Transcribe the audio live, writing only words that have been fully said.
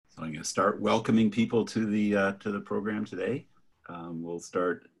start welcoming people to the program today. We'll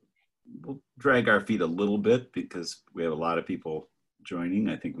drag our feet a little bit because we have a lot of people joining.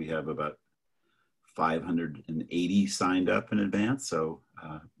 I think we have about 580 signed up in advance, so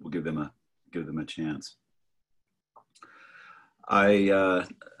we'll give them a chance. I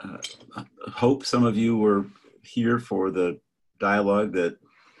hope some of you were here for the dialogue that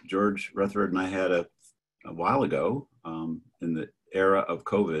George Rutherford and I had a while ago in the era of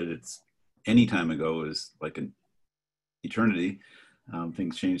COVID. It's any time ago is like an eternity.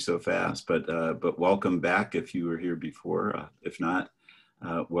 Things change so fast, but welcome back if you were here before. If not,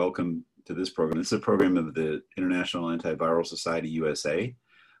 welcome to this program. This is a program of the International Antiviral Society USA,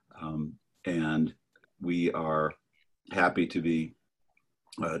 and we are happy to be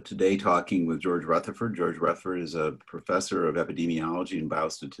today talking with George Rutherford. George Rutherford is a professor of epidemiology and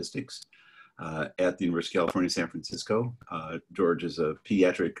biostatistics at the University of California, San Francisco. George is a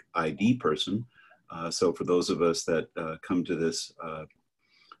pediatric ID person. So for those of us that come to this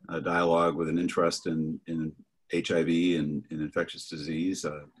dialogue with an interest in HIV and in infectious disease,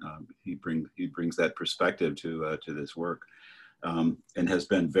 he brings that perspective to this work, and has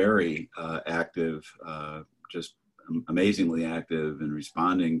been very active, just amazingly active in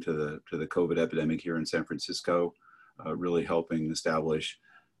responding to the COVID epidemic here in San Francisco, really helping establish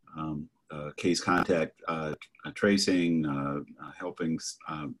case contact tracing, helping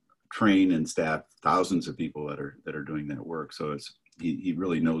train and staff thousands of people that are doing that work. So he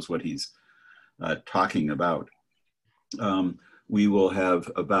really knows what he's talking about. We will have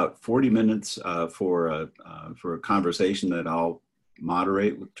about 40 minutes for a conversation that I'll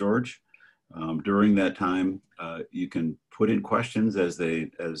moderate with George. During that time, you can put in questions as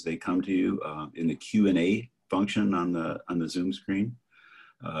they come to you in the Q&A function on the Zoom screen.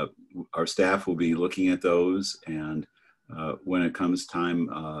 Our staff will be looking at those, and when it comes time,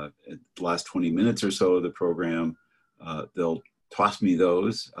 at the last 20 minutes or so of the program, they'll toss me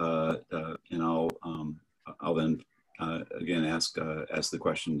those, and I'll then again ask the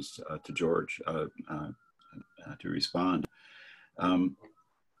questions to George to respond.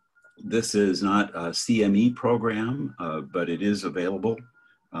 This is not a CME program, but it is available,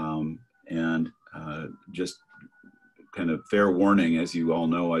 and just kind of fair warning, as you all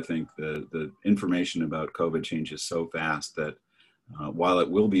know, I think the information about COVID changes so fast that while it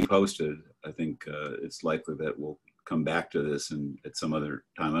will be posted, I think it's likely that we'll come back to this at some other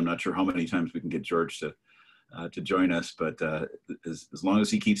time. I'm not sure how many times we can get George to join us, but as long as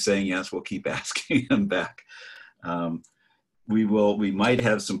he keeps saying yes, we'll keep asking him back. We might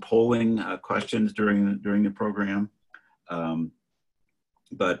have some polling questions during the program.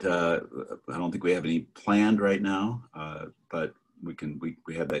 But I don't think we have any planned right now, but we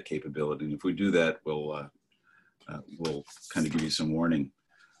have that capability. And if we do that, we'll kind of give you some warning.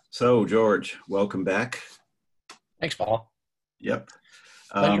 So George, welcome back. Thanks, Paul. Yep.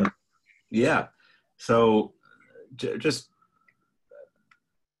 Yeah. So just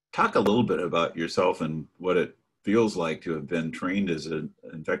talk a little bit about yourself and what it feels like to have been trained as an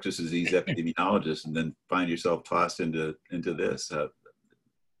infectious disease epidemiologist and then find yourself tossed into this.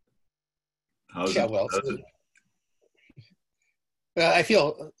 I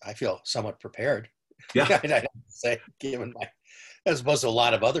feel somewhat prepared. Yeah, I'd have to say, given as opposed to a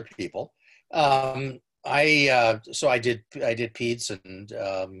lot of other people. I did peds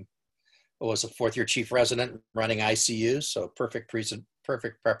and was a fourth-year chief resident running ICUs, so perfect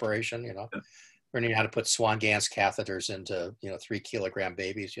preparation. Learning how to put Swan-Ganz catheters into 3-kilogram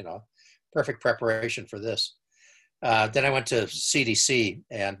babies. Perfect preparation for this. Then I went to CDC,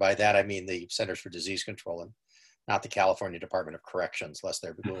 and by that I mean the Centers for Disease Control, and not the California Department of Corrections, lest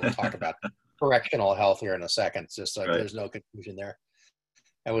we'll talk about correctional health here in a second. It's just like right. There's no confusion there.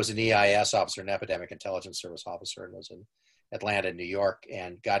 I was an EIS officer, an Epidemic Intelligence Service officer, and was in Atlanta, New York,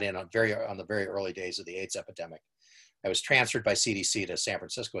 and got in on the very early days of the AIDS epidemic. I was transferred by CDC to San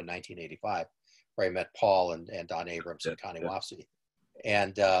Francisco in 1985, where I met Paul and Don Abrams and Connie Wofsy.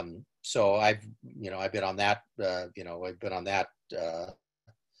 And so I've been on that,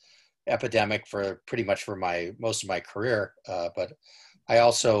 epidemic for pretty much for most of my career. But I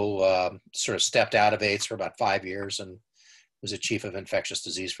also sort of stepped out of AIDS for about 5 years and was a chief of infectious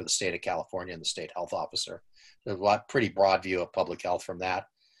disease for the state of California and the state health officer. There's a pretty broad view of public health from that.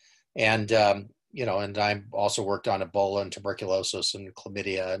 And, and I also worked on Ebola and tuberculosis and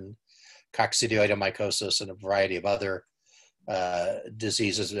chlamydia and coccidioidomycosis and a variety of other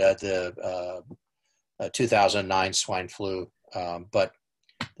diseases, the 2009 swine flu. But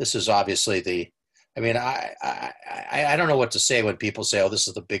this is obviously I mean, I don't know what to say when people say, "Oh, this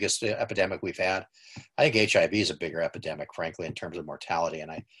is the biggest epidemic we've had." I think HIV is a bigger epidemic, frankly, in terms of mortality, and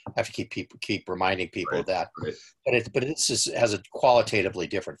I have to keep reminding people Right, of that. right. But it's just has a qualitatively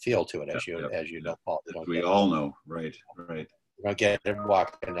different feel to it, Yep, yep, as you yep. know, Paul. You don't We get all know, right, right. you don't get it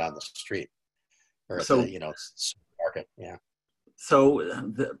walking down the street or at the So, market. Yeah. so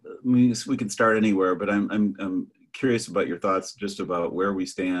we can start anywhere, but I'm curious about your thoughts just about where we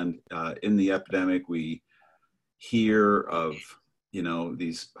stand in the epidemic. We hear of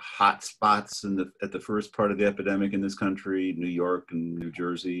these hot spots at the first part of the epidemic in this country, New York and New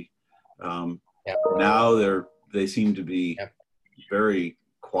Jersey. Yeah. Now they seem to be Yeah. very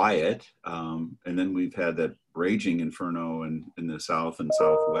quiet, and then we've had that raging inferno in the South and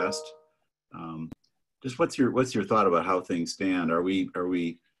Southwest. Just what's your thought about how things stand? Are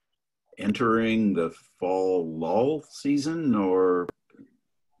we entering the fall lull season, or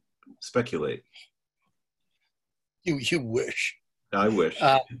speculate? You wish. I wish.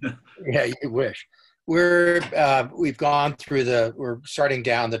 Yeah, you wish. We've gone through we're starting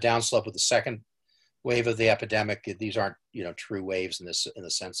down the downslope of the second wave of the epidemic. These aren't true waves in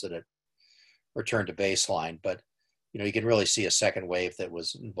the sense that it returned to baseline, but you can really see a second wave that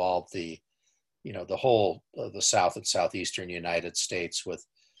was involved the whole of the South and Southeastern United States, with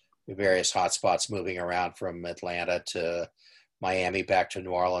various hotspots moving around from Atlanta to Miami, back to New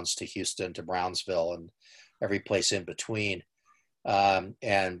Orleans, to Houston, to Brownsville, and every place in between. And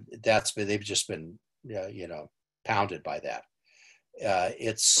they've just been pounded by that. I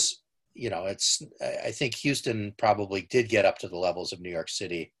think Houston probably did get up to the levels of New York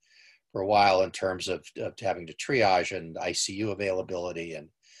City for a while in terms of having to triage and ICU availability, and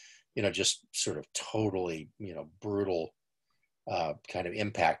just sort of totally brutal kind of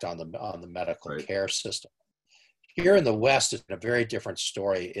impact on the medical Right. care system. Here in the West, it's a very different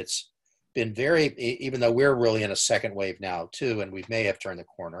story. It's been even though we're really in a second wave now too, and we may have turned the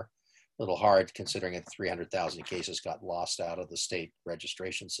corner. A little hard considering that 300,000 cases got lost out of the state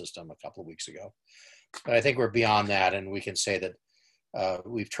registration system a couple of weeks ago. But I think we're beyond that, and we can say that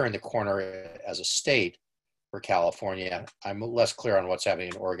we've turned the corner as a state for California. I'm less clear on what's happening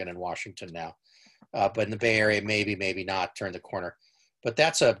in Oregon and Washington now, but in the Bay Area, maybe not turned the corner. But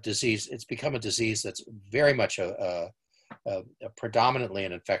that's a disease. It's become a disease that's very much predominantly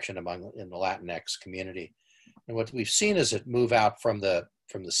an infection in the Latinx community. And what we've seen is it move out from the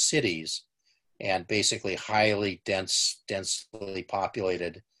cities and basically highly densely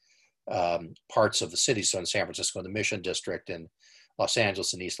populated parts of the city. So in San Francisco, in the Mission District, and Los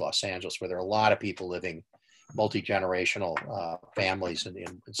Angeles and East Los Angeles, where there are a lot of people living, multi-generational families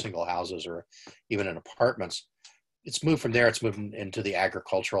in single houses or even in apartments. It's moved from there. It's moved into the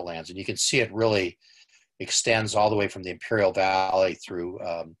agricultural lands, and you can see it really extends all the way from the Imperial Valley through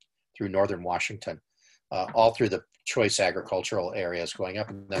northern Washington, all through the choice agricultural areas going up.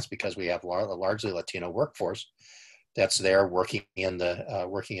 And that's because we have a largely Latino workforce that's there working in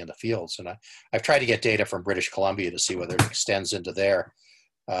the fields. And I've tried to get data from British Columbia to see whether it extends into there.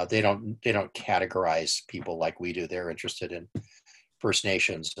 They don't categorize people like we do. They're interested in First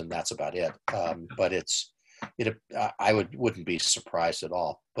Nations, and that's about it. But I wouldn't be surprised at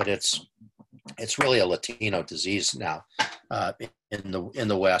all. But it's really a Latino disease now in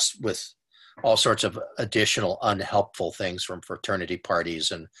the West, with all sorts of additional unhelpful things, from fraternity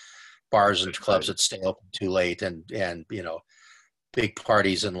parties and bars and clubs that stay open too late, and big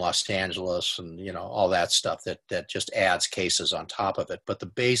parties in Los Angeles, and all that stuff that just adds cases on top of it. But the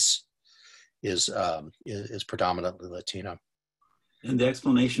base is predominantly Latino. And the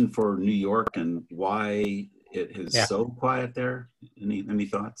explanation for New York and why it is so quiet there, any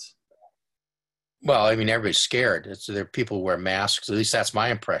thoughts? Well, I mean, everybody's scared. There are people who wear masks. At least that's my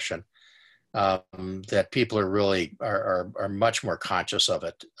impression. That people are really are much more conscious of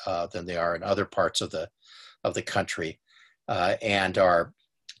it than they are in other parts of the country, and are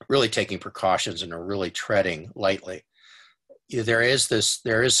really taking precautions and are really treading lightly. There is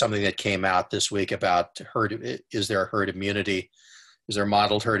something that came out this week about is there a herd immunity? Is there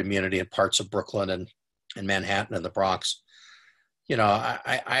modeled herd immunity in parts of Brooklyn and Manhattan and the Bronx?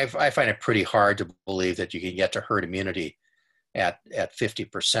 I find it pretty hard to believe that you can get to herd immunity at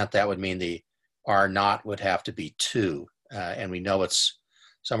 50%. That would mean the R naught would have to be 2, and we know it's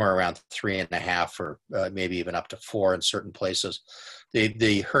somewhere around 3.5, or maybe even up to 4 in certain places.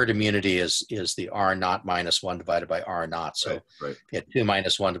 The herd immunity is the R naught minus 1 divided by R naught. So right. If you had 2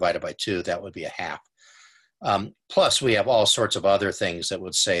 minus 1 divided by 2, that would be a half. Plus, we have all sorts of other things that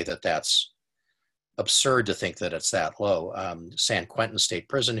would say that that's absurd to think that it's that low. San Quentin State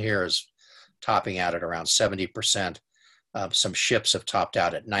Prison here is topping out at around 70%. Some ships have topped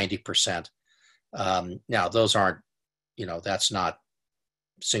out at 90%. Now, those aren't, that's not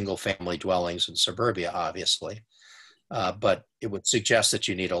single family dwellings in suburbia, obviously. But it would suggest that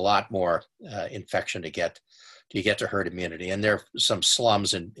you need a lot more infection to get to herd immunity. And there are some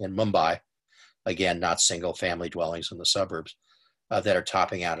slums in Mumbai, again, not single family dwellings in the suburbs, that are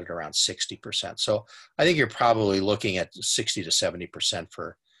topping out at around 60%. So I think you're probably looking at 60 to 70%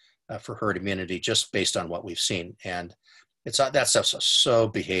 for herd immunity, just based on what we've seen. And that stuff's so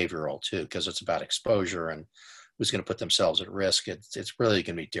behavioral too, because it's about exposure and who's going to put themselves at risk. It's really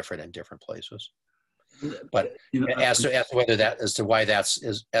going to be different in different places. But as to whether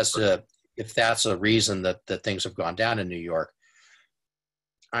if that's a reason that things have gone down in New York,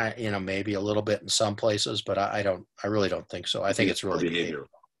 maybe a little bit in some places, but I really don't think so. I think it's really behavioral.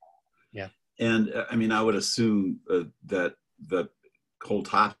 Yeah. And I would assume that the whole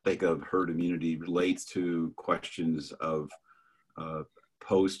topic of herd immunity relates to questions of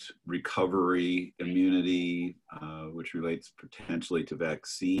post-recovery immunity, which relates potentially to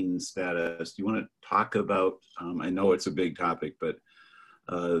vaccine status. Do you want to talk about, I know it's a big topic, but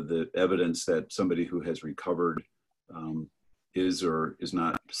the evidence that somebody who has recovered is or is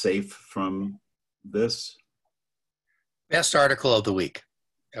not safe from this? Best article of the week,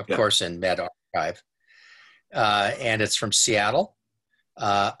 of course, in MedArchive. And it's from Seattle.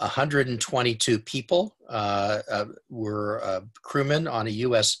 122 people were crewmen on a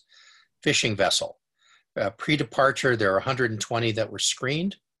U.S. fishing vessel. Pre-departure, there were 120 that were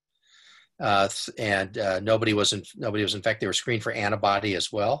screened, and nobody was infected. They were screened for antibody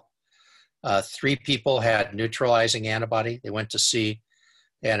as well. 3 people had neutralizing antibody. They went to sea.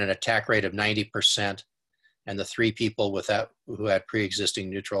 They had an attack rate of 90%, and the 3 people who had pre-existing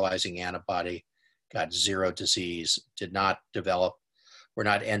neutralizing antibody got 0 disease, did not develop, were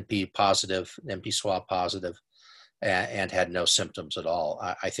not NP swab positive, and had no symptoms at all.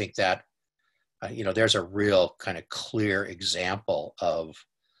 I think that, there's a real kind of clear example of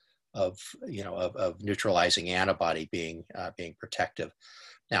neutralizing antibody being protective.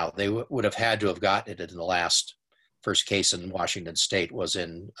 Now, they would have had to have gotten it in the last first case in Washington State was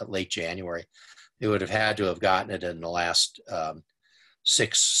in late January. They would have had to have gotten it in the last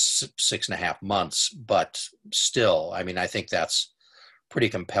 6.5 months, but still, I think that's pretty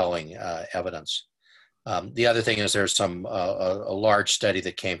compelling evidence. The other thing is there's a large study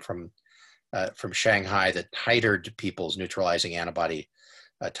that came from Shanghai that titered people's neutralizing antibody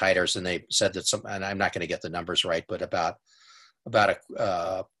titers, and they said that and I'm not going to get the numbers right, but about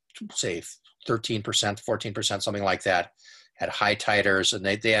say 13%, 14%, something like that, had high titers, and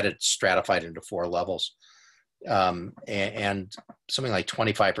they had it stratified into 4 levels. And something like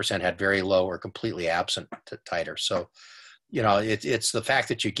 25% had very low or completely absent titer. So, it's the fact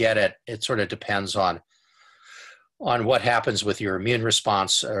that you get it. It sort of depends on what happens with your immune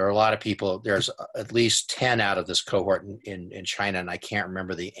response. Or a lot of people, there's at least 10 out of this cohort in China, and I can't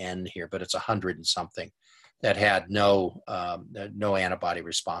remember the N here, but it's 100 and something that had no antibody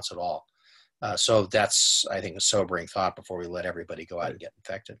response at all. So that's, I think, a sobering thought before we let everybody go out and get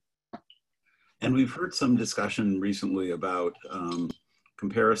infected. And we've heard some discussion recently about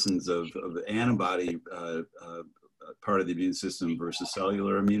comparisons of the antibody part of the immune system versus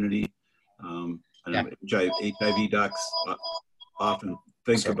cellular immunity. HIV docs often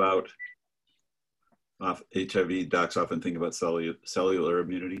think about cellular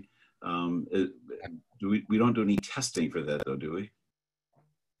immunity. We don't do any testing for that, though, do we?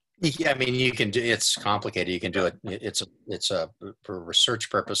 Yeah, you can do. It's complicated. You can do it. It's for research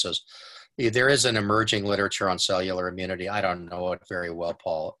purposes. There is an emerging literature on cellular immunity. I don't know it very well,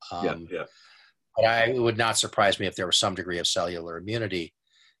 Paul. Yeah. But it would not surprise me if there was some degree of cellular immunity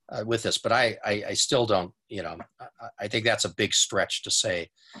with this. But I still don't. I think that's a big stretch to say,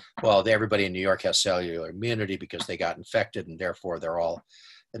 well, everybody in New York has cellular immunity because they got infected, and therefore they're all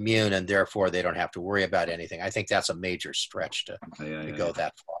immune, and therefore they don't have to worry about anything. I think that's a major stretch to go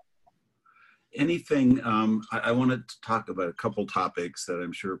that far. Anything, I wanted to talk about a couple topics that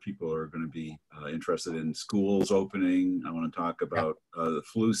I'm sure people are going to be interested in. Schools opening. I want to talk about the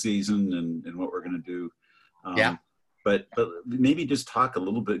flu season and what we're going to do. But maybe just talk a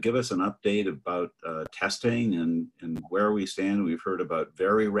little bit, give us an update about testing and where we stand. We've heard about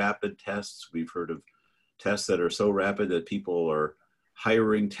very rapid tests. We've heard of tests that are so rapid that people are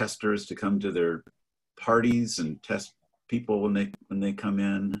hiring testers to come to their parties and test people when they come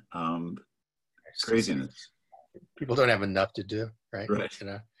in. Craziness. People don't have enough to do, right? Right.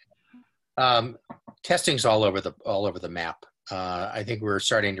 Testing's all over the map. I think we're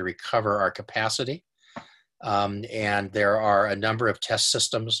starting to recover our capacity, and there are a number of test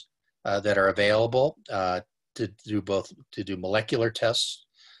systems that are available to do molecular tests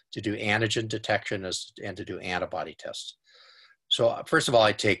to do antigen detection and to do antibody tests. So first of all,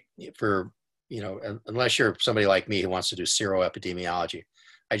 I take for, unless you're somebody like me who wants to do seroepidemiology,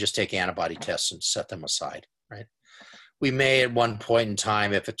 I just take antibody tests and set them aside, right? We may at one point in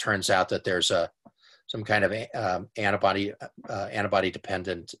time, if it turns out that there's some kind of antibody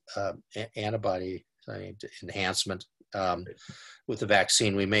dependent antibody enhancement with the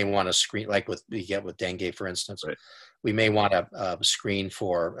vaccine, we may want to screen, like we get with dengue, for instance. Right. We may want to screen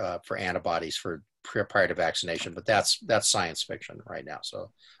for antibodies prior to vaccination, but that's science fiction right now,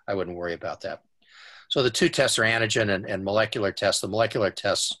 so I wouldn't worry about that. So the two tests are antigen and molecular tests. The molecular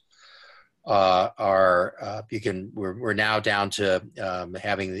tests we're now down to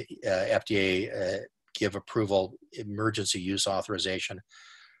having the FDA give approval, emergency use authorization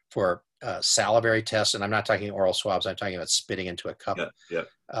for salivary tests, and I'm not talking oral swabs. I'm talking about spitting into a cup. Yeah.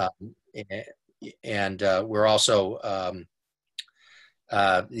 And we're also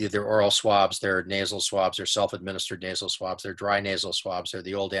either oral swabs, they're nasal swabs, they're self-administered nasal swabs, they're dry nasal swabs, they're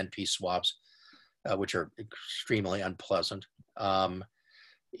the old NP swabs, which are extremely unpleasant. But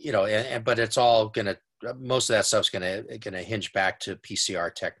it's all most of that stuff's gonna hinge back to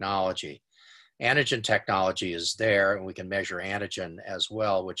PCR technology. Antigen technology is there, and we can measure antigen as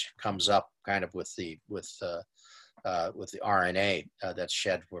well, which comes up kind of with the RNA that's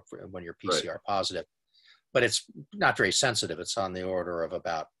shed when you're PCR positive. But it's not very sensitive. It's on the order of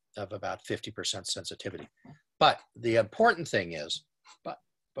about 50% sensitivity. But the important thing is, but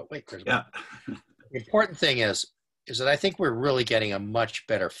wait, the important thing is that I think we're really getting a much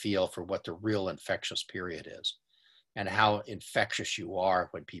better feel for what the real infectious period is and how infectious you are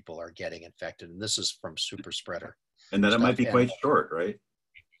when people are getting infected. And this is from super spreader. And that it might be quite short, right?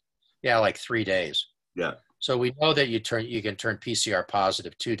 Yeah, like 3 days. Yeah. So we know that you can turn PCR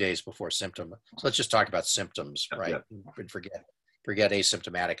positive 2 days before symptom. So let's just talk about symptoms, right? Yeah. And forget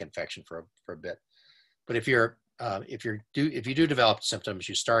asymptomatic infection for a bit. But if you do develop symptoms,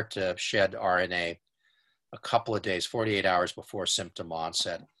 you start to shed RNA a couple of days, 48 hours before symptom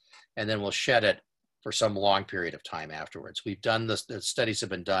onset, and then we'll shed it for some long period of time afterwards. We've done this. The studies have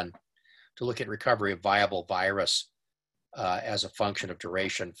been done to look at recovery of viable virus as a function of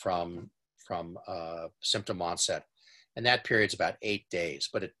duration from symptom onset, and that period's about 8 days,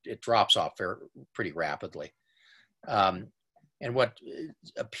 but it drops off pretty rapidly. And what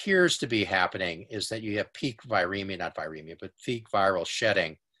appears to be happening is that you have peak viremia, not viremia, but peak viral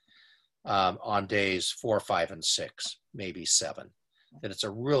shedding on days 4, 5, and 6, maybe 7. That it's a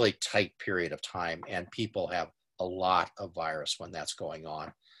really tight period of time, and people have a lot of virus when that's going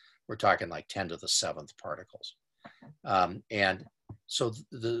on. We're talking like 10 to the 7th particles. And so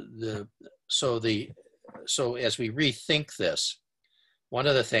so as we rethink this, one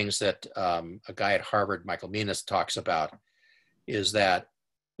of the things that a guy at Harvard, Michael Menas, talks about is that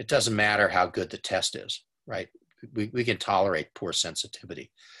it doesn't matter how good the test is, right? We can tolerate poor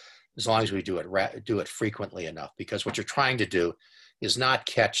sensitivity as long as we do it frequently enough, because what you're trying to do is not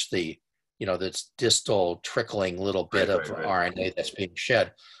catch the this distal trickling little bit of RNA that's being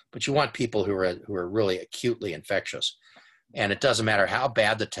shed, but you want people who are really acutely infectious. And it doesn't matter how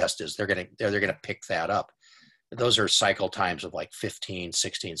bad the test is, they're gonna pick that up. Those are cycle times of like 15,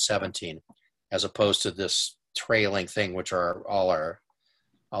 16, 17, as opposed to this trailing thing, which are all our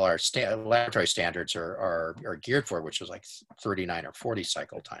laboratory standards are geared for, which is like 39 or 40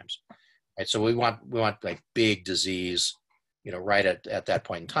 cycle times. Right. So we want like big disease, right at that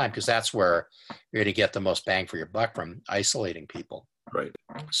point in time, because that's where you're going to get the most bang for your buck from isolating people. Right.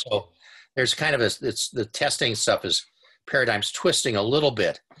 So there's kind of the testing stuff is paradigms twisting a little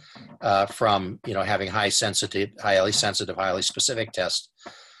bit from having highly sensitive, highly specific tests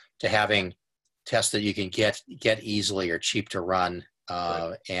to having tests that you can get easily or cheap to run,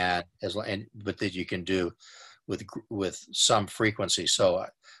 but that you can do with some frequency. So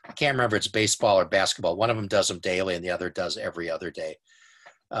I can't remember if it's baseball or basketball. One of them does them daily, and the other does every other day.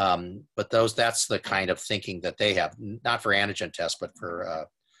 But that's the kind of thinking that they have, not for antigen tests,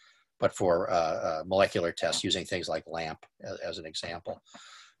 but for molecular tests, using things like LAMP as an example.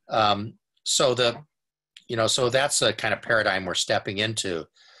 So that's the kind of paradigm we're stepping into,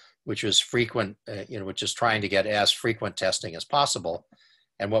 which is frequent, which is trying to get as frequent testing as possible.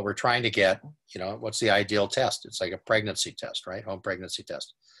 And what we're trying to get, what's the ideal test? It's like a pregnancy test, right? Home pregnancy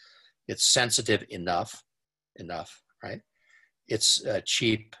test. It's sensitive enough, right? It's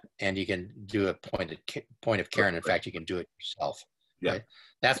cheap, and you can do a point of care, and in fact, you can do it yourself. Yeah.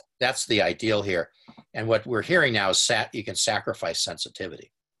 Right? That's the ideal here. And what we're hearing now is you can sacrifice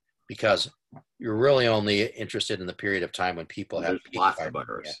sensitivity, because you're really only interested in the period of time when people have lots of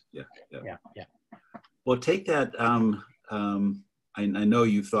virus. Yeah. Yeah. Well, take that I know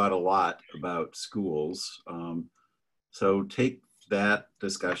you've thought a lot about schools. So take that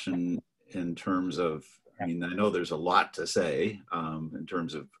discussion in terms of, I mean, I know there's a lot to say in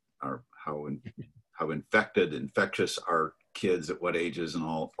terms of how infectious are kids at what ages and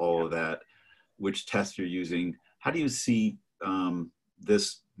all of that, which tests you're using. How do you see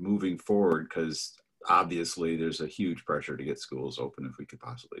this moving forward? Because obviously there's a huge pressure to get schools open if we could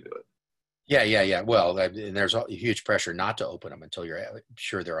possibly do it. Yeah. Well, and there's a huge pressure not to open them until you're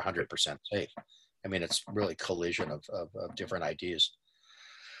sure they're 100% safe. I mean, it's really collision of different ideas.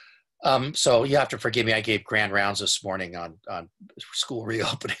 So you have to forgive me. I gave grand rounds this morning on school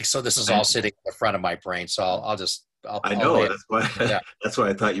reopening, so this is all sitting in the front of my brain. So I know that's why that's why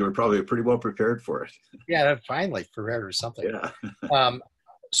I thought you were probably pretty well prepared for it. Yeah, finally prepared or something. Yeah.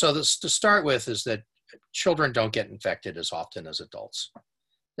 So this, to start with, is that children don't get infected as often as adults.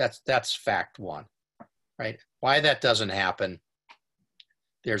 That's fact one, right? Why that doesn't happen?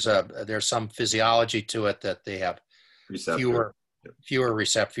 There's some physiology to it, that they have fewer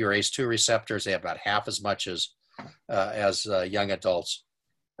ACE2 receptors. They have about half as much as young adults,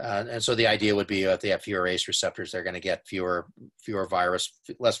 and so the idea would be if they have fewer ACE receptors, they're going to get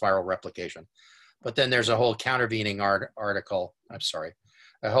less viral replication. But then there's a whole countervailing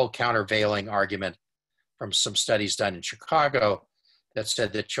argument from some studies done in Chicago that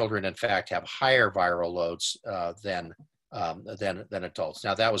said that children, in fact, have higher viral loads than adults.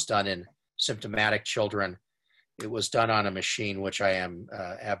 Now, that was done in symptomatic children. It was done on a machine which I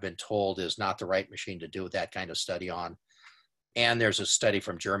have been told is not the right machine to do that kind of study on. And there's a study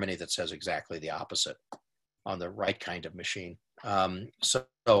from Germany that says exactly the opposite on the right kind of machine. So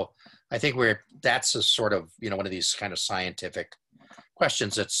I think that's a sort of, one of these kind of scientific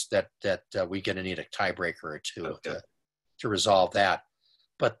questions that we're going to need a tiebreaker or two to resolve that.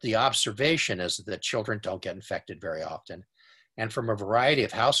 But the observation is that children don't get infected very often. And from a variety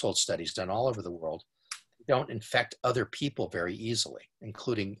of household studies done all over the world, they don't infect other people very easily,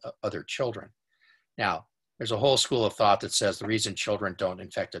 including other children. Now, there's a whole school of thought that says the reason children don't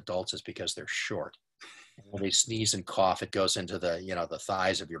infect adults is because they're short. And when they sneeze and cough, it goes into the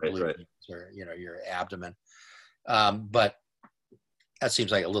thighs of your obliques or your abdomen. But that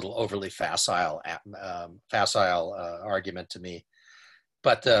seems like a little overly facile argument to me.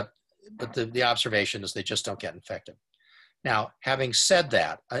 But the observation is they just don't get infected. Now, having said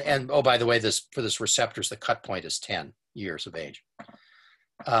that, and oh, by the way, for this receptors, the cut point is 10 years of age.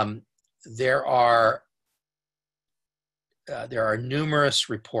 There are numerous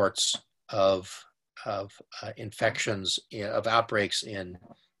reports of infections, of outbreaks in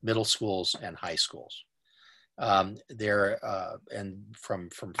middle schools and high schools. And from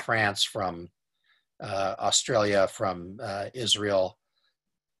France, from Australia, from Israel.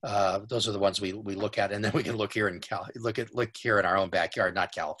 Those are the ones we look at, and then we can look here look here in our own backyard,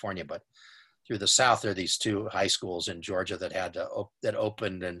 not California, but through the South. There are these two high schools in Georgia that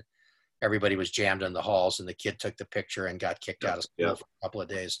opened, and everybody was jammed in the halls, and the kid took the picture and got kicked out of school for a couple of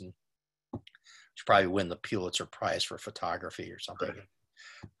days, and should probably win the Pulitzer Prize for photography or something. Right.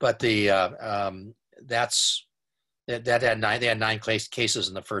 But they had 9 cases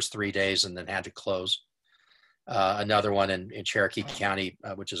in the first 3 days, and then had to close. Another one in Cherokee County,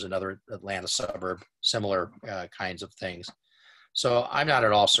 which is another Atlanta suburb, similar kinds of things. So I'm not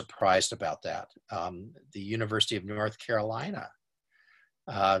at all surprised about that. The University of North Carolina,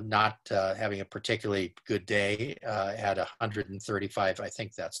 not having a particularly good day, had 135, I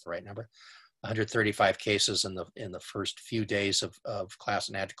think that's the right number, 135 cases in the first few days of class,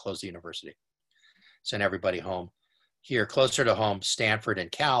 and had to close the university, send everybody home. Here, closer to home, Stanford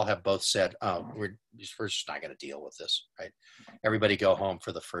and Cal have both said, we're just not going to deal with this, right? Everybody go home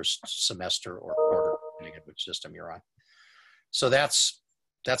for the first semester or quarter, depending on which system you're on. So that's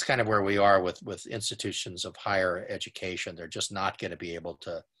kind of where we are with institutions of higher education. They're just not going to be able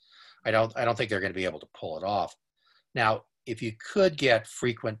to, I don't think they're going to be able to pull it off. Now, if you could get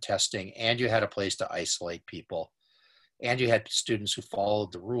frequent testing, and you had a place to isolate people, and you had students who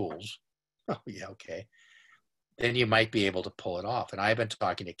followed the rules, okay, then you might be able to pull it off. And I've been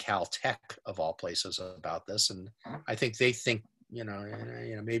talking to Caltech, of all places, about this, and I think they think,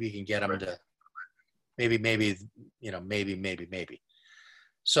 maybe you can get them to, maybe.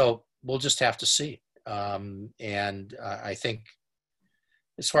 So we'll just have to see. And I think,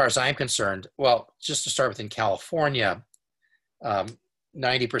 as far as I'm concerned, well, just to start with, in California,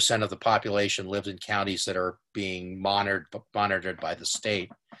 90% of the population lives in counties that are being monitored by the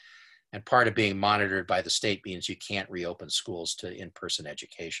state. And part of being monitored by the state means you can't reopen schools to in-person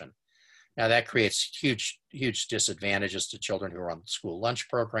education. Now, that creates huge disadvantages to children who are on school lunch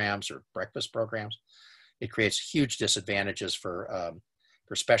programs or breakfast programs. It creates huge disadvantages for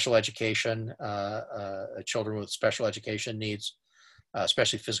special education, children with special education needs,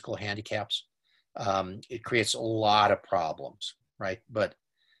 especially physical handicaps. It creates a lot of problems, right? But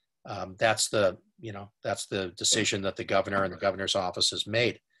that's the decision that the governor and the governor's office has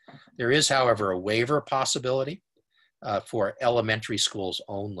made. There is, however, a waiver possibility for elementary schools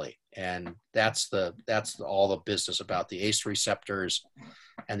only, and that's all the business about the ACE receptors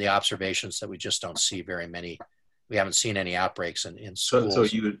and the observations that we just don't see very many. We haven't seen any outbreaks in schools. So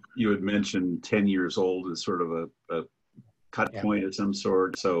you had mentioned 10 years old is sort of a cut point of some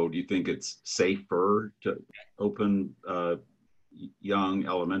sort. So do you think it's safer to open young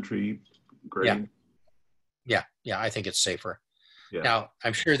elementary grade? Yeah, I think it's safer. Yeah. Now,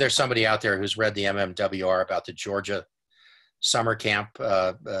 I'm sure there's somebody out there who's read the MMWR about the Georgia summer camp,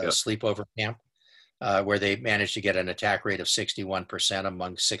 sleepover camp, where they managed to get an attack rate of 61%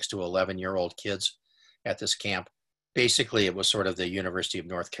 among 6 to 11-year-old kids at this camp. Basically, it was sort of the University of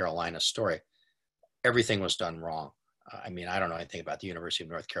North Carolina story. Everything was done wrong. I mean, I don't know anything about the University of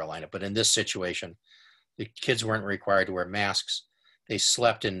North Carolina, but in this situation, the kids weren't required to wear masks. They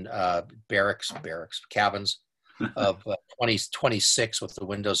slept in cabins of 26 with the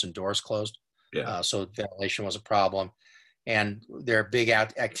windows and doors closed. Yeah. So ventilation was a problem. And their big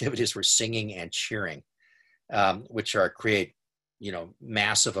activities were singing and cheering, which create,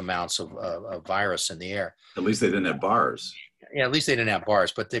 massive amounts of virus in the air. At least they didn't have bars. Yeah, at least they didn't have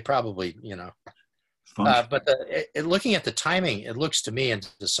bars, but they probably, but looking at the timing, it looks to me and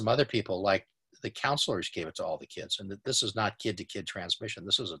to some other people like the counselors gave it to all the kids, and this is not kid-to-kid transmission.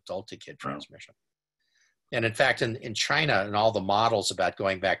 This is adult-to-kid transmission. And in fact, in China and all the models about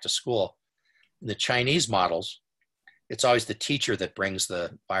going back to school, in the Chinese models, it's always the teacher that brings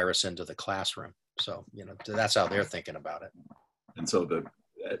the virus into the classroom. So, that's how they're thinking about it. And so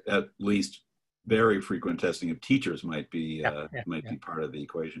at least very frequent testing of teachers might be be part of the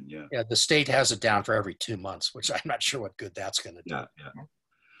equation. Yeah, the state has it down for every 2 months, which I'm not sure what good that's going to do. Yeah.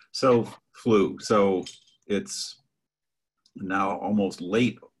 So flu. So it's now almost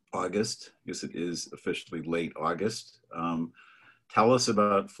late August. I guess it is officially late August. Tell us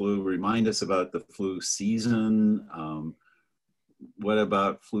about flu. Remind us about the flu season. What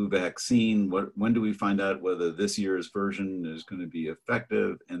about flu vaccine? When do we find out whether this year's version is going to be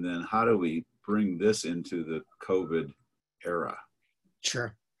effective? And then how do we bring this into the COVID era?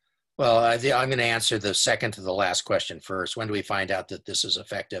 Sure. Well, I'm going to answer the second to the last question first. When do we find out that this is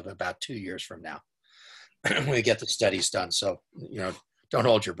effective? About 2 years from now, when we get the studies done. So, don't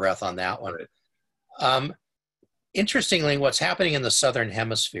hold your breath on that one. Right. Interestingly, what's happening in the Southern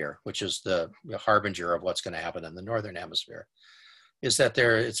Hemisphere, which is the harbinger of what's going to happen in the Northern Hemisphere, is that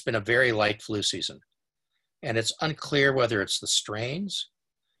it's been a very light flu season. And it's unclear whether it's the strains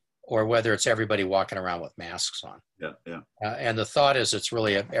or whether it's everybody walking around with masks on. Yeah. And the thought is it's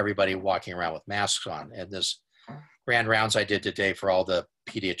really everybody walking around with masks on. And this grand rounds I did today for all the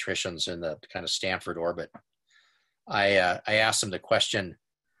pediatricians in the kind of Stanford orbit, I asked them the question,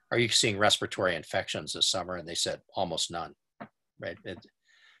 are you seeing respiratory infections this summer? And they said almost none, right?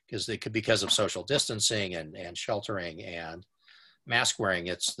 Because of social distancing and sheltering and mask wearing,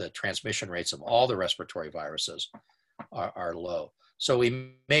 it's the transmission rates of all the respiratory viruses are low. So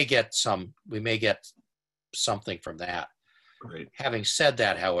we may get something from that. Great. Having said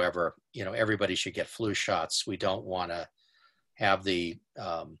that, however, everybody should get flu shots. We don't want to have the,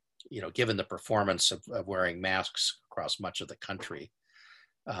 given the performance of wearing masks across much of the country,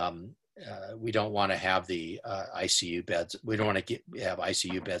 we don't want to have the ICU beds. We don't want to have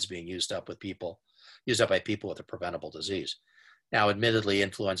ICU beds being used up by people with a preventable disease. Now, admittedly,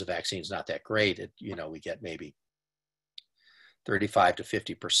 influenza vaccine is not that great. We get maybe 35 to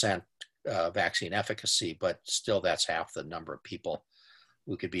 50% vaccine efficacy, but still that's half the number of people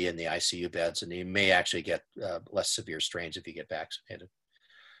who could be in the ICU beds, and you may actually get less severe strains if you get vaccinated.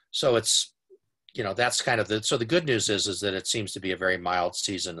 So it's, that's kind of so the good news is that it seems to be a very mild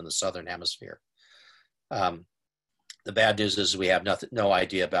season in the Southern Hemisphere. The bad news is we have no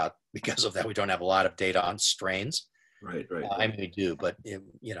idea about, because of that, we don't have a lot of data on strains. Right. I mean, we do, but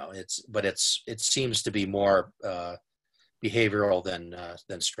it seems to be more behavioral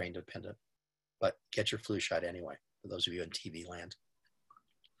than strain dependent. But get your flu shot anyway, for those of you in TV land.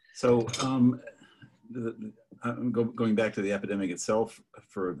 So going back to the epidemic itself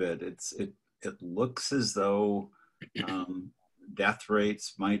for a bit, it looks as though death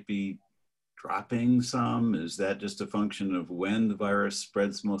rates might be dropping some. Is that just a function of when the virus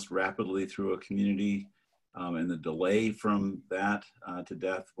spreads most rapidly through a community? And the delay from that to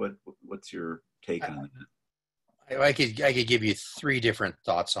death, what's your take on that? I could give you 3 different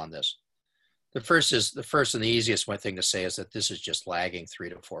thoughts on this. The first and the easiest one thing to say is that this is just lagging 3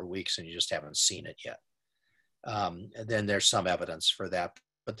 to 4 weeks, and you just haven't seen it yet. And then there's some evidence for that,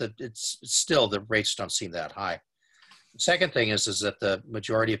 but it's still, the rates don't seem that high. The second thing is that the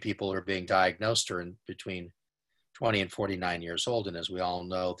majority of people who are being diagnosed are in between 20 and 49 years old, and as we all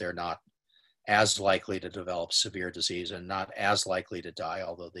know, they're not as likely to develop severe disease and not as likely to die,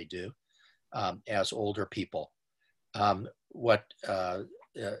 although they do, as older people. And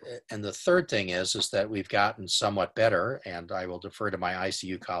the third thing is that we've gotten somewhat better, and I will defer to my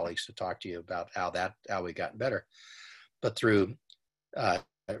ICU colleagues to talk to you about how we've gotten better, but through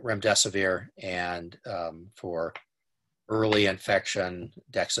remdesivir and for early infection,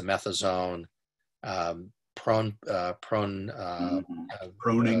 dexamethasone, proning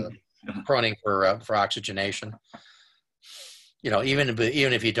for oxygenation. Even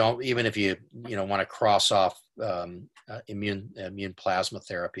if you want to cross off immune plasma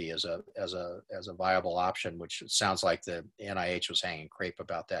therapy as a viable option, which it sounds like the NIH was hanging crepe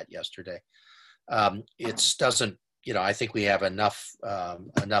about that yesterday. It doesn't. I think we have enough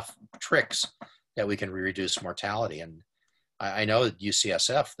tricks that we can reduce mortality. And I know that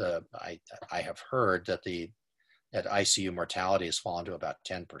UCSF, I have heard that that ICU mortality has fallen to about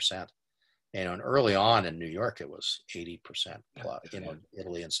 10%. And early on in New York, it was 80% plus.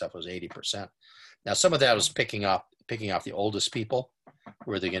 Italy and stuff was 80%. Now, some of that was picking off the oldest people,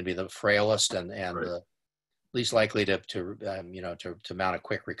 who are they going to be the frailest and right, the least likely to mount a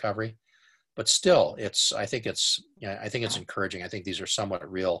quick recovery. But still, I think it's encouraging. I think these are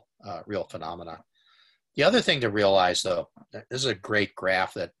somewhat real phenomena. The other thing to realize, though, this is a great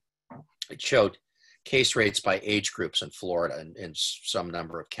graph that it showed case rates by age groups in Florida, in some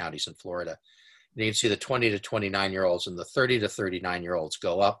number of counties in Florida. And you can see the 20 to 29-year-olds and the 30 to 39-year-olds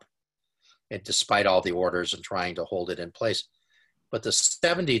go up, and despite all the orders and trying to hold it in place. But the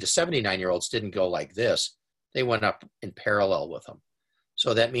 70 to 79-year-olds didn't go like this. They went up in parallel with them.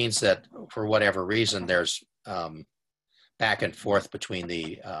 So that means that for whatever reason, there's back and forth between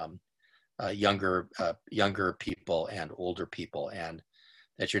the younger people and older people, and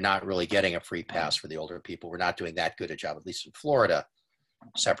that you're not really getting a free pass for the older people. We're not doing that good a job, at least in Florida,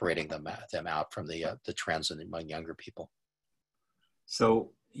 separating them out from the trends among younger people.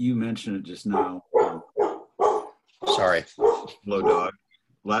 So you mentioned it just now. Sorry. Hello, dog.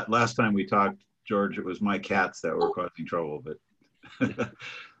 Last time we talked, George, it was my cats that were causing trouble, but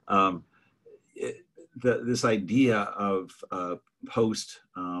this idea of post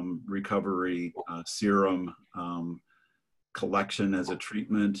recovery serum collection as a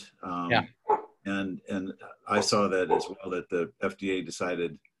treatment. And I saw that as well, that the FDA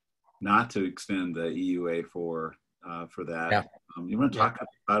decided not to extend the EUA for that. Yeah. You want to talk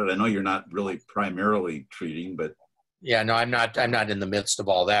about it? I know you're not really primarily treating, but yeah, no, I'm not in the midst of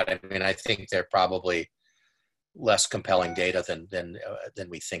all that. I mean, I think they're probably less compelling data than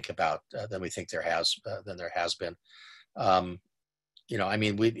we think about, than there has been. I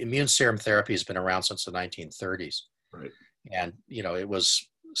mean, immune serum therapy has been around since the 1930s. Right. And, it was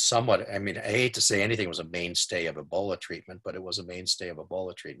somewhat, I mean, I hate to say anything was a mainstay of Ebola treatment, but it was a mainstay of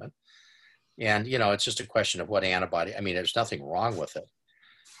Ebola treatment. And, it's just a question of what antibody, I mean, there's nothing wrong with it.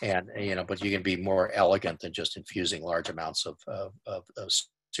 And, but you can be more elegant than just infusing large amounts of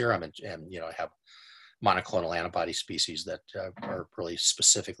serum and have monoclonal antibody species that are really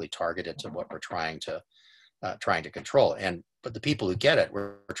specifically targeted to what we're trying to control. But the people who get it,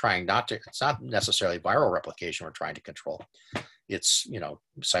 we're trying not to, it's not necessarily viral replication we're trying to control. It's,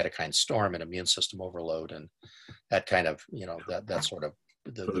 cytokine storm and immune system overload and that kind of, that sort of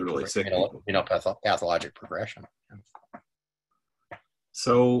pathologic progression.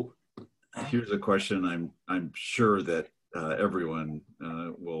 So here's a question I'm sure that everyone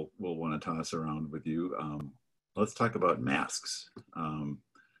will want to toss around with you. Let's talk about masks.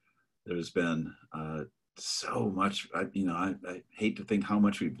 There's been so much, I hate to think how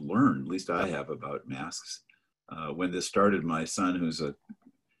much we've learned, at least I have, about masks. When this started, my son, who's an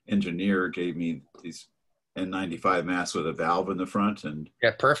engineer, gave me these N95 masks with a valve in the front. And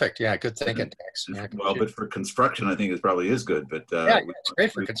yeah, perfect. Yeah, good thinking, Tex. Yeah, well, but for construction, I think it probably is good. But it's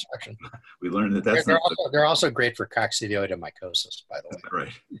great for construction. We learned that they're also great for coccidioidomycosis, by the way.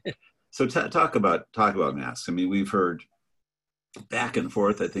 Right. So talk about masks. I mean, we've heard back and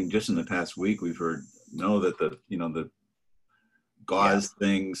forth. I think just in the past week, we've heard that the gauze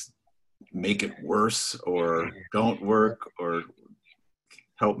things make it worse or don't work, or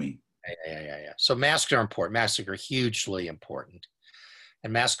help me. Yeah. So masks are important. Masks are hugely important.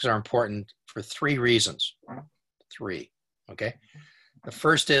 And masks are important for 3 reasons. 3, okay? The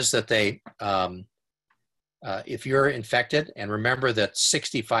first is that they If you're infected, and remember that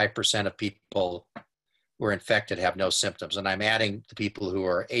 65% of people who are infected have no symptoms, and I'm adding the people who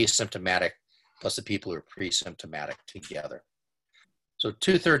are asymptomatic plus the people who are pre-symptomatic together. So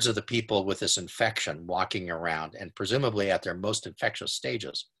 2/3 of the people with this infection walking around and presumably at their most infectious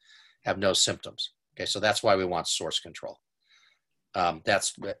stages have no symptoms. Okay, so that's why we want source control.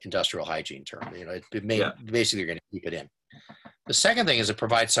 That's the industrial hygiene term. You know, basically you're going to keep it in. The second thing is it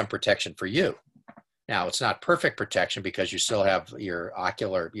provides some protection for you. Now, it's not perfect protection because you still have your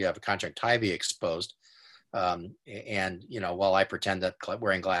you have conjunctiva exposed. And, you know, while I pretend that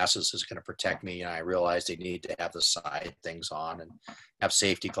wearing glasses is going to protect me, and I realize they need to have the side things on and have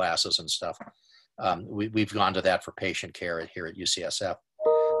safety glasses and stuff. We've gone to that for patient care here at UCSF,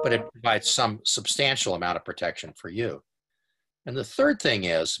 but it provides some substantial amount of protection for you. And the third thing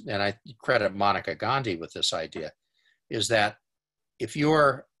is, and I credit Monica Gandhi with this idea, is that if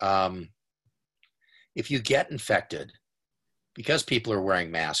you get infected, because people are wearing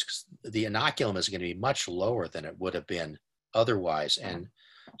masks, the inoculum is going to be much lower than it would have been otherwise. And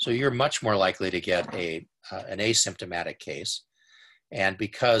so you're much more likely to get an asymptomatic case. And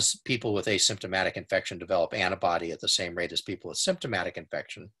because people with asymptomatic infection develop antibody at the same rate as people with symptomatic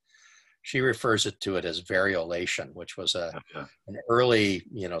infection, she refers to it as variolation, which was an early,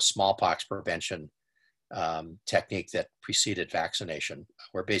 you know, smallpox prevention technique that preceded vaccination,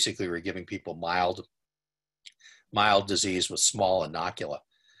 where basically we're giving people mild disease with small inocula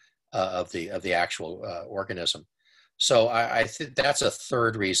of the actual organism. So I think that's a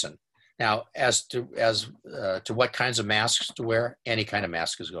third reason. Now, as to what kinds of masks to wear, any kind of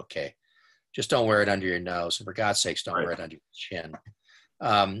mask is okay. Just don't wear it under your nose, and for God's sakes, don't wear it under your chin.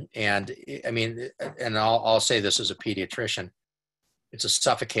 And I mean, and I'll say this as a pediatrician, it's a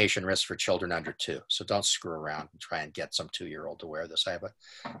suffocation risk for children under 2. So don't screw around and try and get some 2-year-old to wear this. I have a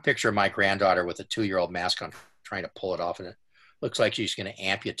picture of my granddaughter with a 2-year-old mask on, trying to pull it off, and it looks like she's going to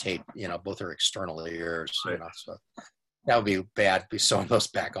amputate, you know, both her external ears. You know, so that would be bad. Be sewing those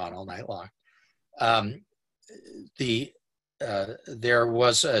back on all night long. There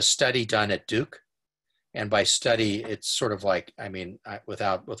was a study done at Duke. And by study, it's sort of like, I mean, with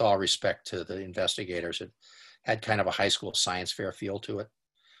all respect to the investigators, it had kind of a high school science fair feel to it,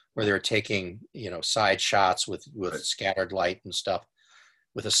 where they were taking, you know, side shots with scattered light and stuff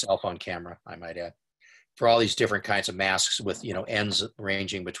with a cell phone camera, I might add, for all these different kinds of masks with, you know, ends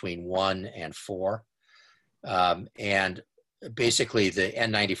ranging between 1 and 4. And basically the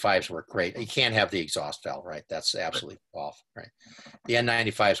N95s work great. You can't have the exhaust valve, right? That's absolutely off, right? The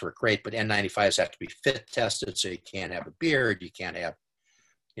N95s work great, but N95s have to be fit tested, so you can't have a beard, you can't have,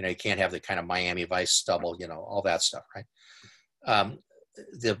 you know, you can't have the kind of Miami Vice stubble, you know, all that stuff, right?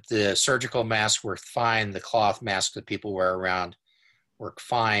 The surgical masks work fine. The cloth masks that people wear around work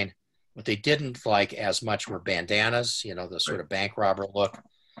fine. What they didn't like as much were bandanas, you know, the sort of bank robber look,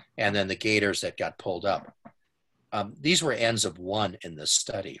 and then the gaiters that got pulled up. These were ends of 1 in this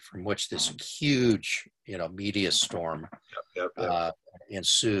study, from which this huge, you know, media storm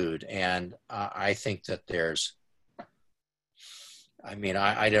ensued. And I think that there's, I mean,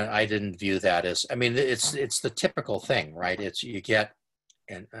 I didn't view that as, I mean, it's the typical thing, right? It's, you get,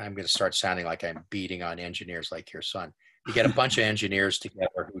 and I'm going to start sounding like I'm beating on engineers like your son. You get a bunch of engineers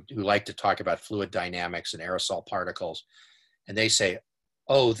together who like to talk about fluid dynamics and aerosol particles, and they say,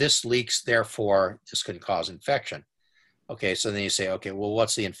 oh, this leaks, therefore this could cause infection. Okay, so then you say, okay, well,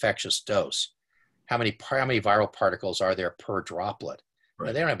 what's the infectious dose? How many viral particles are there per droplet? Right.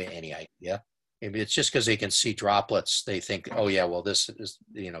 Now, they don't have any idea. Maybe it's just because they can see droplets, they think, oh yeah, well, this is,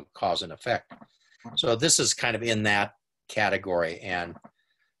 you know, cause and effect. So this is kind of in that category. And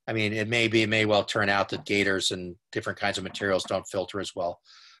I mean, it may well turn out that gaiters and different kinds of materials don't filter as well.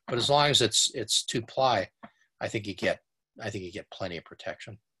 But as long as it's 2-ply, I think you get plenty of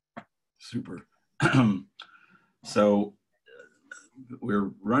protection. Super. So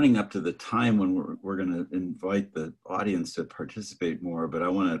we're running up to the time when we're going to invite the audience to participate more, but I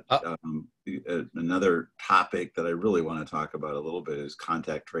want to, another topic that I really want to talk about a little bit is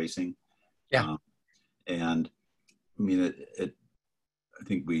contact tracing. Yeah. And I mean, I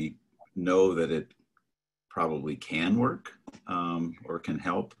think we know that it probably can work or can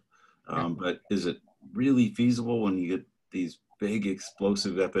help, but is it really feasible when you get these big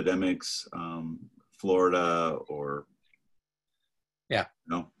explosive epidemics, Florida or? Yeah.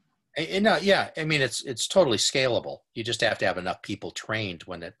 No. Yeah. I mean, it's totally scalable. You just have to have enough people trained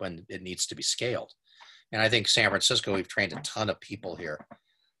when it needs to be scaled. And I think San Francisco, we've trained a ton of people here,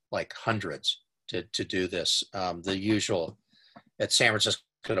 like hundreds, to do this. The usual at San Francisco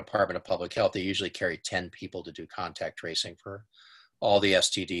Department of Public Health, they usually carry 10 people to do contact tracing for all the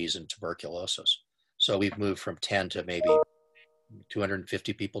STDs and tuberculosis. So we've moved from 10 to maybe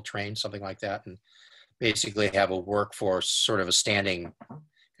 250 people trained, something like that, and basically have a workforce, sort of a standing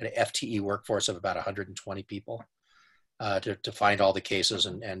kind of FTE workforce of about 120 people to find all the cases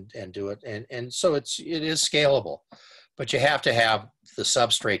and do it. And so it is scalable, but you have to have the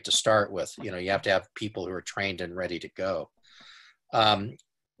substrate to start with. You know, you have to have people who are trained and ready to go. I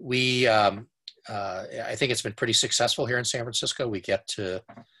think it's been pretty successful here in San Francisco. We get to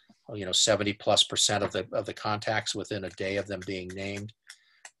 70+% of the contacts within a day of them being named.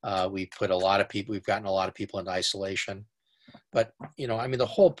 We've gotten a lot of people into isolation. But, the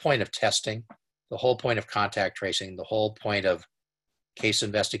whole point of testing, the whole point of contact tracing, the whole point of case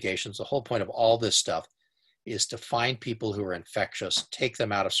investigations, the whole point of all this stuff is to find people who are infectious, take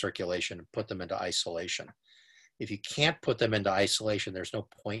them out of circulation, and put them into isolation. If you can't put them into isolation, there's no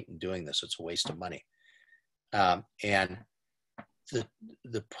point in doing this. It's a waste of money. And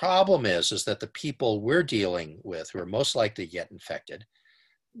the problem is that the people we're dealing with who are most likely to get infected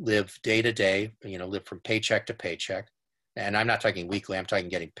live day to day, live from paycheck to paycheck. And I'm not talking weekly, I'm talking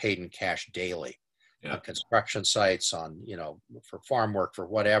getting paid in cash daily. Yeah. On construction sites, for farm work, for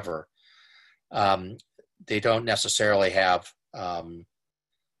whatever. They don't necessarily have a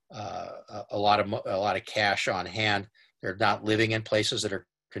lot of cash on hand. They're not living in places that are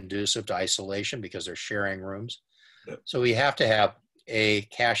conducive to isolation because they're sharing rooms. Yep. So we have to have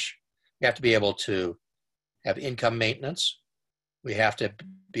cash. We have to be able to have income maintenance. We have to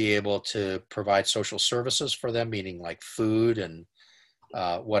be able to provide social services for them, meaning like food and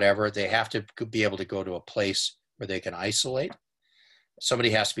whatever. They have to be able to go to a place where they can isolate. Somebody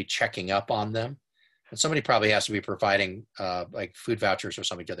has to be checking up on them. And somebody probably has to be providing like food vouchers or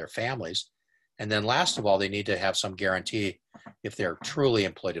something to their families. And then last of all, they need to have some guarantee, if they're truly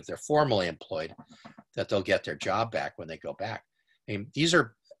employed, if they're formally employed, that they'll get their job back when they go back. I mean,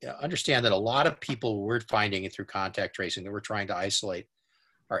 understand that a lot of people we're finding through contact tracing that we're trying to isolate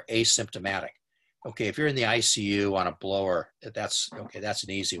are asymptomatic. Okay, if you're in the ICU on a blower, that's an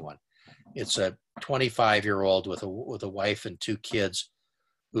easy one. It's a 25-year-old with a wife and 2 kids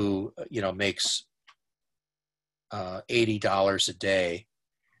who makes $80 a day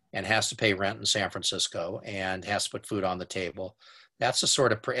and has to pay rent in San Francisco and has to put food on the table. That's the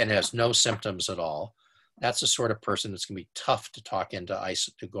sort of and has no symptoms at all. That's the sort of person that's going to be tough to talk into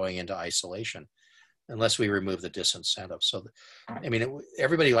going into isolation unless we remove the disincentive. So,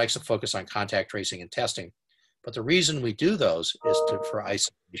 everybody likes to focus on contact tracing and testing, but the reason we do those is for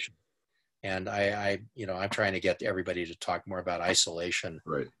isolation. And I'm trying to get everybody to talk more about isolation,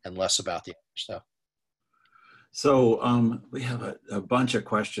 right, and less about the other stuff. So we have a bunch of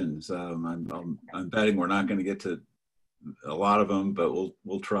questions. I'm betting we're not going to get to a lot of them, but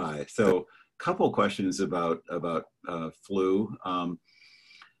we'll try. So a couple of questions about flu.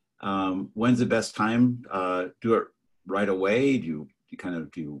 When's the best time? Do it right away? Do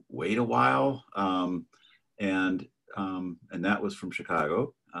you wait a while? And that was from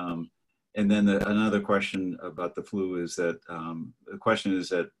Chicago. And then another question about the flu is that the question is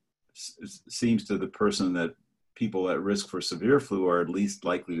that it seems to the person that people at risk for severe flu are at least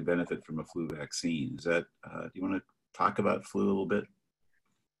likely to benefit from a flu vaccine. Is that, do you want to talk about flu a little bit?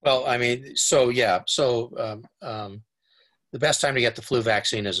 Well, the best time to get the flu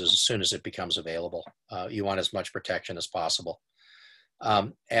vaccine is as soon as it becomes available. You want as much protection as possible.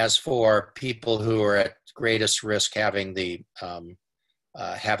 As for people who are at greatest risk having the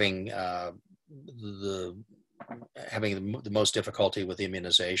most difficulty with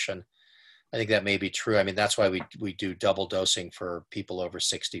immunization, I think that may be true. I mean, that's why we do double dosing for people over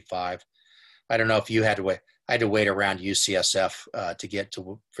 65. I don't know if you had to wait. I had to wait around UCSF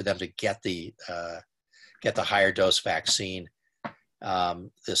for them to get the higher dose vaccine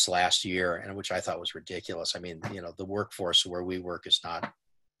this last year, and which I thought was ridiculous. I mean, the workforce where we work is not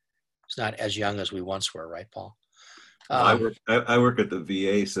as young as we once were, right, Paul? I work at the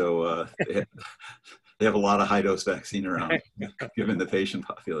VA, so they have a lot of high dose vaccine around, given the patient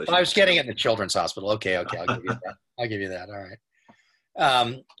population. Well, I was getting it in the children's hospital. Okay, I'll give you that. I'll give you that. All right.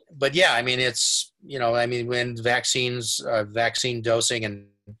 But yeah, I mean, it's when vaccine dosing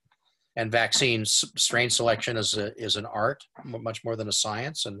and vaccine strain selection is an art, much more than a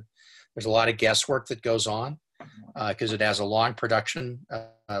science, and there's a lot of guesswork that goes on because it has a long production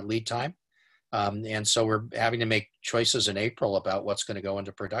lead time, and so we're having to make choices in April about what's going to go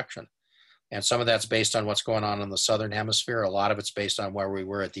into production. And some of that's based on what's going on in the Southern Hemisphere. A lot of it's based on where we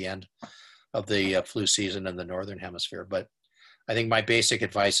were at the end of the flu season in the Northern Hemisphere. But I think my basic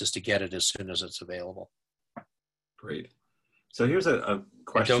advice is to get it as soon as it's available. Great. So here's a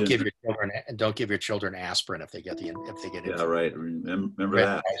question. And don't give your children aspirin if they get it. Yeah, right. Remember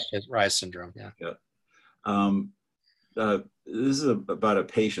that. Rise syndrome. Yeah. Yeah. This is about a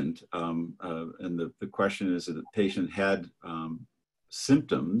patient, and the question is that the patient had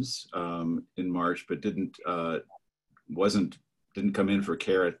symptoms in March, but didn't come in for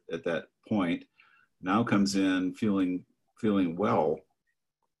care at that point. Now comes in feeling well,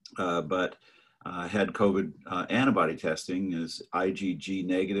 but had COVID antibody testing, is IgG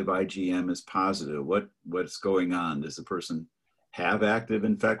negative, IgM is positive. What's going on? Does the person have active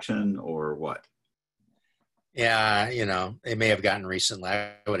infection or what? Yeah, they may have gotten recently.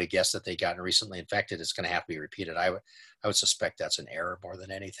 I would have guessed that they gotten recently infected. It's going to have to be repeated. I would suspect that's an error more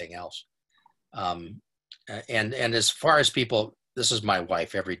than anything else. And as far as people, this is my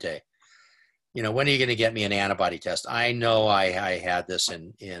wife every day. When are you going to get me an antibody test? I know I had this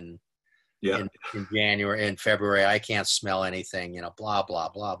in January, in February. I can't smell anything. Blah blah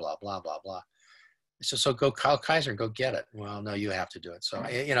blah blah blah blah blah. So go call Kaiser and go get it. Well, no, you have to do it. So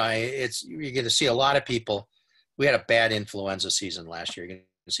you're going to see a lot of people. We had a bad influenza season last year. You're going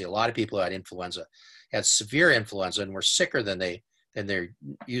to see a lot of people who had influenza, had severe influenza, and were sicker than they're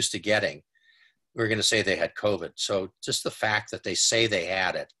used to getting. We're going to say they had COVID. So just the fact that they say they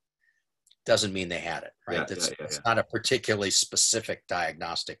had it doesn't mean they had it, right? It's not a particularly specific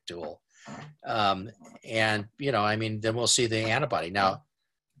diagnostic tool. And then we'll see the antibody. Now,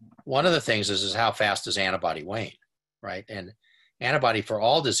 one of the things is how fast does antibody wane, right? And antibody for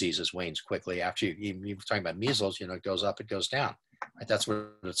all diseases wanes quickly after you're talking about measles, it goes up, it goes down, right? That's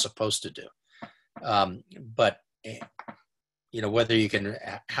what it's supposed to do. But whether you can,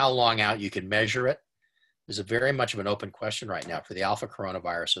 how long out you can measure it is a very much of an open question right now. For the alpha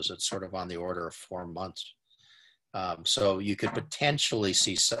coronaviruses, it's sort of on the order of 4 months. So you could potentially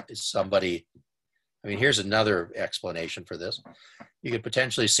see somebody, here's another explanation for this. You could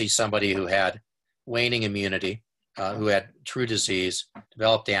potentially see somebody who had waning immunity, who had true disease,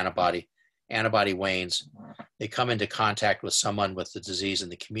 developed antibody wanes. They come into contact with someone with the disease in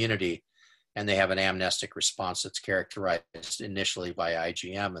the community, and they have an amnestic response that's characterized initially by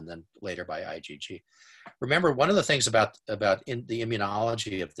IgM and then later by IgG. Remember, one of the things about the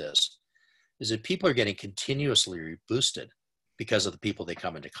immunology of this is that people are getting continuously reboosted because of the people they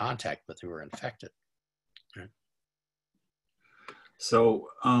come into contact with who are infected. Right? So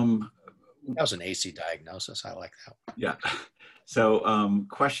that was an AC diagnosis. I like that one. Yeah. So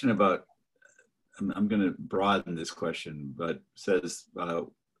question about, I'm going to broaden this question, but says,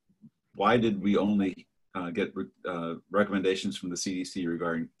 why did we only get recommendations from the CDC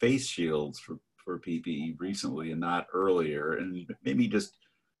regarding face shields for PPE recently and not earlier? And maybe just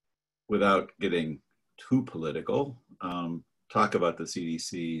without getting too political, talk about the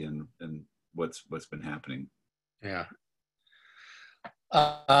CDC and what's been happening. Yeah.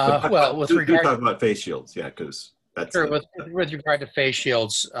 With regard, talk about face shields, yeah, because that's sure. With regard to face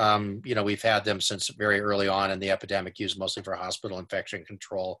shields, we've had them since very early on in the epidemic, used mostly for hospital infection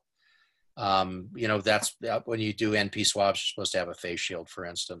control. That's when you do NP swabs, you're supposed to have a face shield, for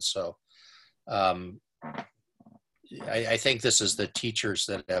instance. So, I think this is the teachers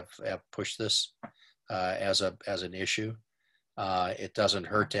that have pushed this as an issue. It doesn't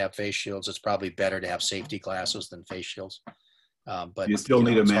hurt to have face shields. It's probably better to have safety glasses than face shields. But you still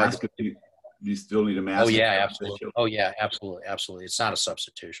need a mask. You still need a mask. Oh yeah, absolutely. Oh yeah, absolutely. It's not a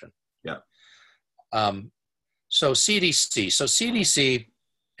substitution. Yeah. So CDC,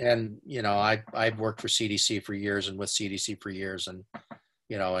 and I've worked for CDC for years and with CDC for years, and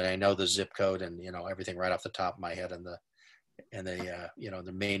and I know the zip code and everything right off the top of my head, and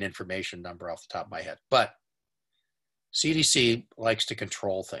the main information number off the top of my head. But CDC likes to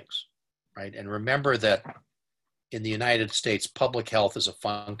control things, right? And remember that in the United States, public health is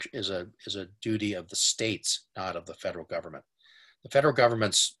a duty of the states, not of the federal government. The federal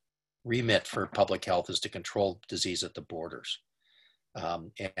government's remit for public health is to control disease at the borders.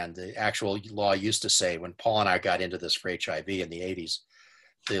 And the actual law used to say, when Paul and I got into this for HIV in the 80s,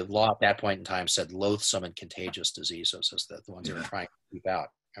 the law at that point in time said loathsome and contagious diseases as the ones they were trying to keep out.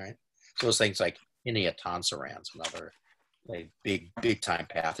 Right? So those things like tonsurans and other big time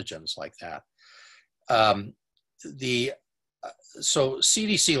pathogens like that. So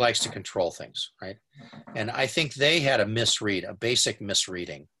CDC likes to control things, right? And I think they had a basic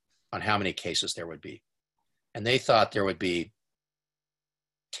misreading on how many cases there would be. And they thought there would be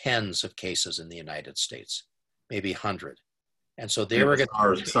tens of cases in the United States, maybe 100. And so they were going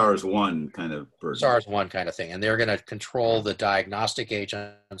to SARS-1 kind of version. SARS-1 kind of thing. And they're going to control the diagnostic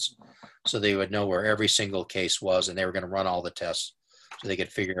agents so they would know where every single case was, and they were going to run all the tests so they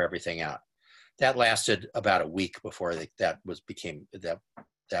could figure everything out. That lasted about a week before that was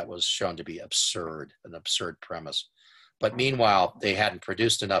shown to be an absurd premise. But meanwhile, they hadn't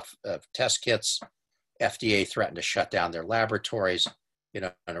produced enough test kits, FDA threatened to shut down their laboratories, in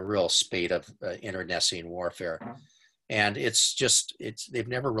a real spate of internecine warfare. And they've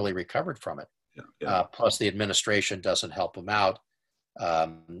never really recovered from it. Plus the administration doesn't help them out.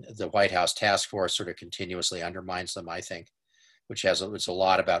 The White House task force sort of continuously undermines them, I think, which it's a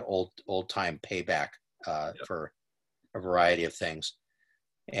lot about old time payback for a variety of things.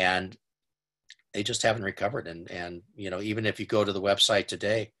 And they just haven't recovered. And even if you go to the website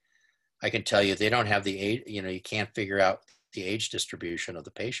today, I can tell you they don't have the age, you can't figure out the age distribution of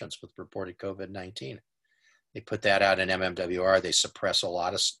the patients with reported COVID-19. They put that out in MMWR. They suppress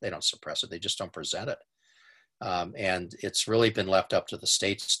they don't suppress it. They just don't present it. And it's really been left up to the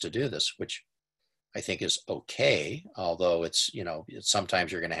states to do this, which I think is okay. Although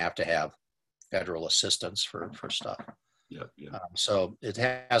sometimes you're going to have federal assistance for stuff. So it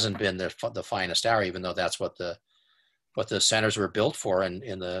hasn't been the finest hour, even though that's what the centers were built for in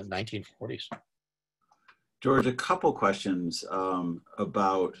the 1940s. George, a couple questions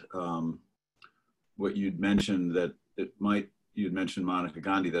about what you'd mentioned, that you'd mentioned Monica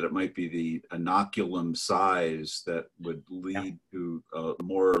Gandhi, that it might be the inoculum size that would lead to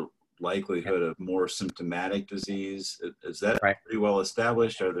more likelihood of more symptomatic disease. Is that pretty well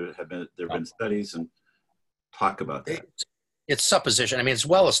established? Have there been studies, and talk about that? It's supposition. I mean, it's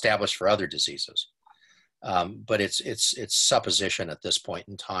well established for other diseases, but it's supposition at this point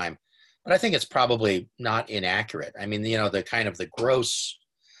in time. But I think it's probably not inaccurate. I mean, the gross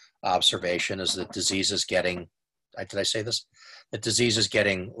observation is that disease is getting, did I say this? That disease is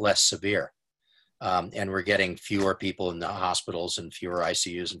getting less severe. And we're getting fewer people in the hospitals and fewer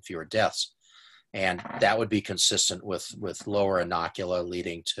ICUs and fewer deaths. And that would be consistent with lower inocula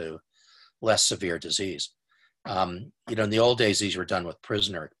leading to less severe disease. In the old days, these were done with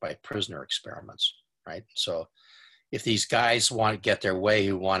prisoner experiments, right? So if these guys want to get their way,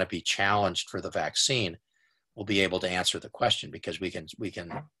 who want to be challenged for the vaccine, we'll be able to answer the question, because we can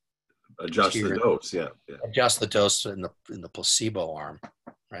adjust the dose, adjust the dose in the placebo arm,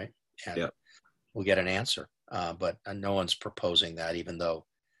 right? And we'll get an answer. But no one's proposing that, even though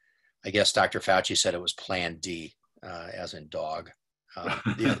I guess Dr. Fauci said it was Plan D, as in dog.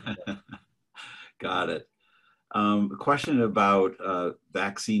 Got it. A question about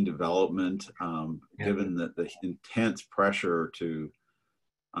vaccine development, given that the intense pressure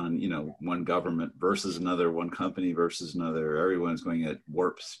on one government versus another, one company versus another, everyone's going at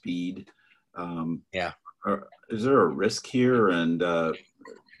warp speed. Is there a risk here, and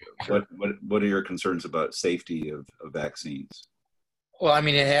what are your concerns about safety of vaccines? Well, I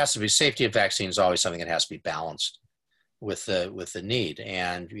mean, it has to be, safety of vaccines is always something that has to be balanced with the need.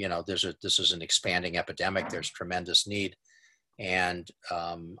 And this is an expanding epidemic. There's tremendous need. And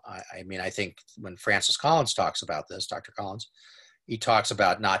I think when Francis Collins talks about this, Dr. Collins, he talks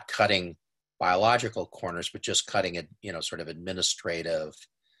about not cutting biological corners, but just cutting it, sort of administrative,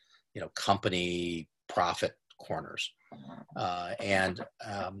 company profit corners.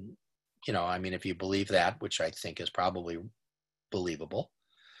 If you believe that, which I think is probably believable,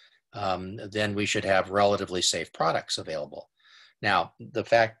 then we should have relatively safe products available. Now,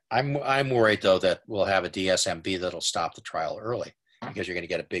 I'm worried though that we'll have a DSMB that'll stop the trial early, because you're going to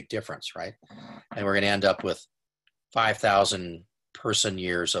get a big difference, right? And we're going to end up with 5,000 person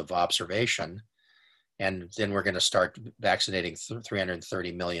years of observation, and then we're going to start vaccinating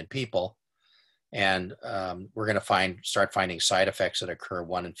 330 million people, and we're going to start finding side effects that occur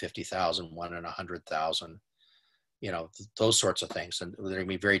 1 in 50,000, 1 in 100,000. Those sorts of things, and they're going to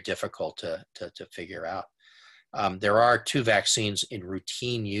be very difficult to figure out. There are 2 vaccines in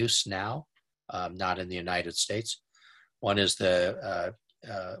routine use now, not in the United States. One is a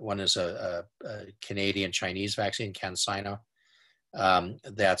Canadian Chinese vaccine, CanSino,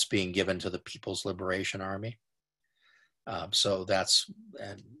 that's being given to the People's Liberation Army. So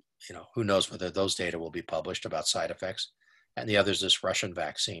who knows whether those data will be published about side effects. And the other is this Russian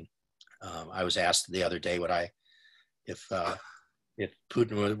vaccine. I was asked the other day if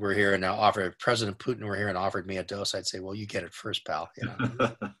Putin were here and if President Putin were here and offered me a dose, I'd say, well, you get it first, pal.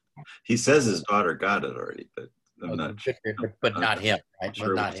 He says his daughter got it already, but I'm not. But not him, right?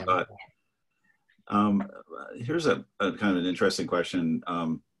 Sure, but not him. Here's a kind of an interesting question.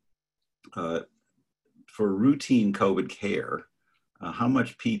 For routine COVID care, how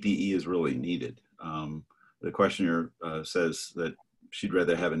much PPE is really needed? The questioner says that she'd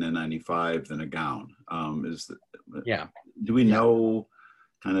rather have an N95 than a gown. Do we know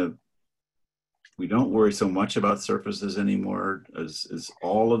we don't worry so much about surfaces anymore? Is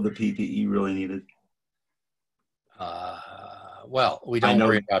all of the PPE really needed? Well, we don't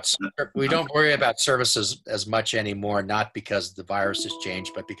worry about services as much anymore, not because the virus has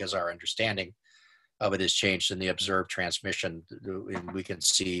changed, but because our understanding of it has changed in the observed transmission, and we can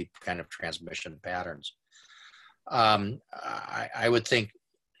see kind of transmission patterns. I would think,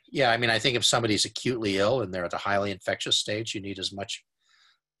 yeah, I mean, I think if somebody's acutely ill and they're at a highly infectious stage, you need as much,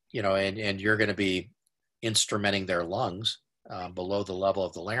 and you're going to be instrumenting their lungs below the level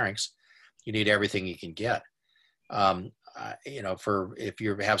of the larynx. You need everything you can get. For if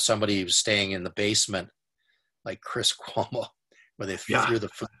you have somebody who's staying in the basement, like Chris Cuomo, where they threw the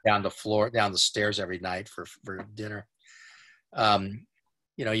food down the stairs every night for dinner.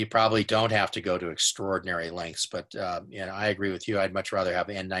 You probably don't have to go to extraordinary lengths, but I agree with you. I'd much rather have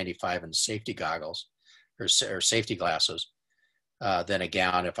N95 and safety goggles or safety glasses than a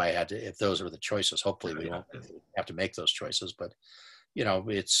gown if those were the choices. Hopefully we won't have to make those choices, but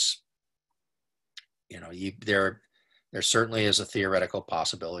there certainly is a theoretical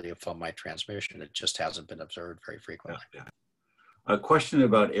possibility of fumite transmission. It just hasn't been observed very frequently. Yeah. A question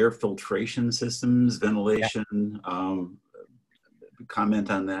about air filtration systems, ventilation. Comment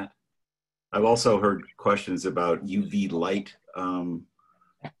on that. I've also heard questions about UV light. UV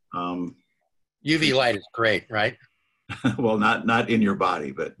light is great, right? Well, not in your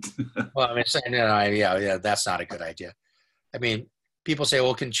body, but. Well, I mean, yeah, that's not a good idea. I mean, people say,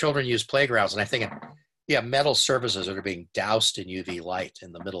 well, can children use playgrounds? And I think, metal surfaces that are being doused in UV light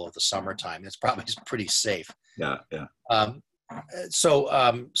in the middle of the summertime, it's probably pretty safe. Yeah.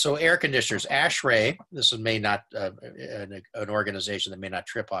 So air conditioners, ASHRAE, this may not an organization that may not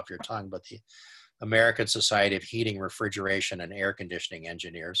trip off your tongue, but the American Society of Heating, Refrigeration, and Air Conditioning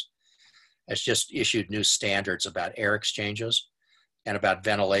Engineers has just issued new standards about air exchanges and about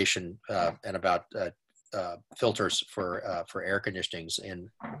ventilation and about filters for air conditioners in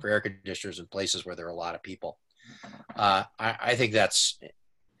places where there are a lot of people. I think that's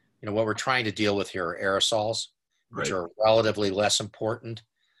what we're trying to deal with here are aerosols, which are a relatively less important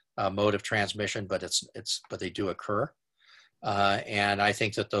mode of transmission, but they do occur. And I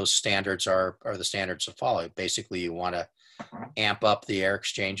think that those standards are the standards to follow. Basically, you want to amp up the air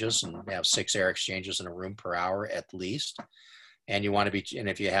exchanges and have 6 air exchanges in a room per hour at least. And you want to and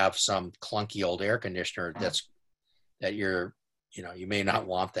if you have some clunky old air conditioner you may not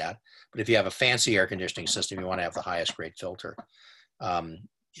want that. But if you have a fancy air conditioning system, you want to have the highest grade filter. The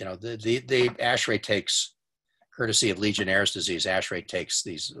ASHRAE takes, courtesy of Legionnaire's disease, ASHRAE takes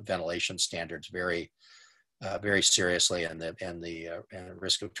these ventilation standards very, very seriously, and the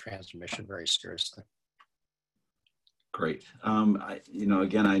risk of transmission very seriously. Great.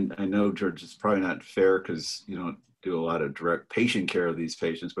 Again, I know, George, it's probably not fair because you don't do a lot of direct patient care of these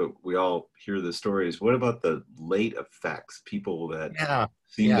patients, but we all hear the stories. What about the late effects? People that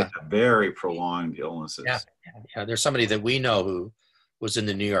seem to have very prolonged illnesses. Yeah. There's somebody that we know who was in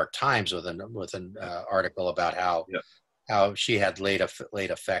the New York Times with an article about how she had late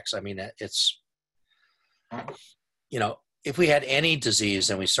effects. I mean, it's if we had any disease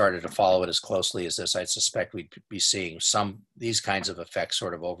and we started to follow it as closely as this, I suspect we'd be seeing these kinds of effects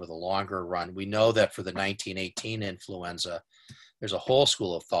sort of over the longer run. We know that for the 1918 influenza, there's a whole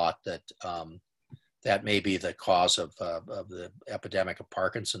school of thought that that may be the cause of the epidemic of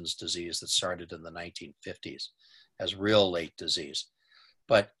Parkinson's disease that started in the 1950s as real late disease.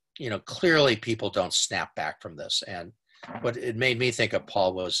 But clearly people don't snap back from this. And what it made me think of,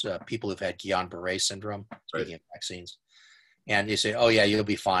 Paul, was people who've had Guillain-Barré syndrome, speaking of vaccines. And you say, oh yeah, you'll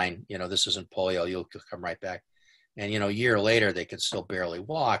be fine. This isn't polio. You'll come right back. And, a year later, they can still barely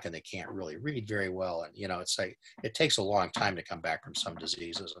walk and they can't really read very well. And, it's like, it takes a long time to come back from some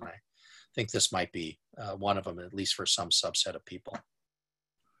diseases. And I think this might be one of them, at least for some subset of people.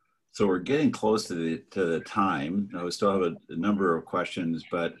 So we're getting close to the time. We still have a number of questions,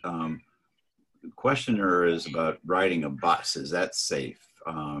 but the questioner is about riding a bus. Is that safe?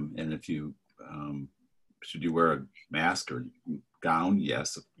 And if you, should you wear a mask or gown?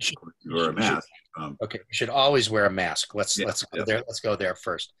 Yes, of course you wear a mask. Okay, you should always wear a mask. Let's go there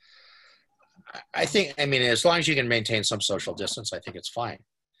first. I think, as long as you can maintain some social distance, I think it's fine.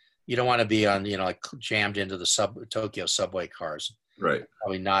 You don't want to be on, like jammed into the Tokyo subway cars. Right.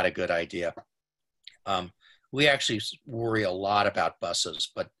 Probably not a good idea. We actually worry a lot about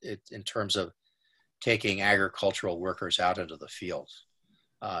buses, but in terms of taking agricultural workers out into the fields.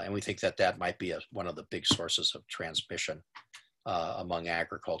 And we think that might be one of the big sources of transmission among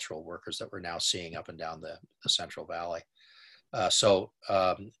agricultural workers that we're now seeing up and down the Central Valley. So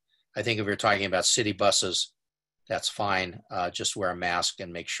I think if you're talking about city buses, that's fine. Just wear a mask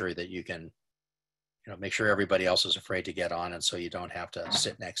and make sure that you can, make sure everybody else is afraid to get on, and so you don't have to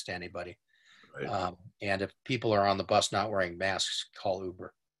sit next to anybody. Right. And if people are on the bus not wearing masks, call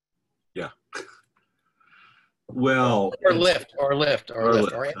Uber. Yeah. Well, or Lyft, or Lyft.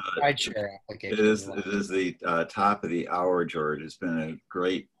 ride share It application. is the top of the hour, George. It's been a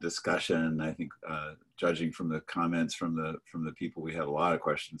great discussion. I think, judging from the comments from the people, we have a lot of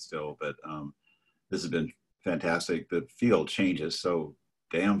questions still, but this has been fantastic. The field changes so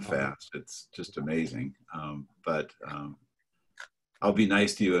damn fast. It's just amazing. But I'll be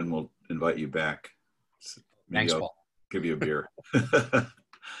nice to you and we'll invite you back. Maybe Thanks, I'll Paul. give you a beer.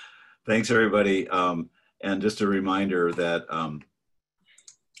 Thanks, everybody. And just a reminder that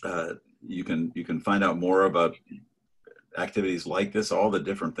you can find out more about activities like this, all the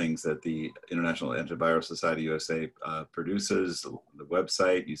different things that the International Antivirus Society USA produces, the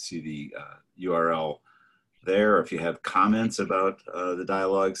website, you see the URL there. If you have comments about the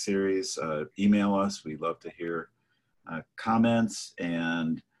dialogue series, email us. We'd love to hear comments,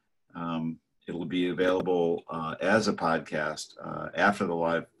 and it'll be available as a podcast after the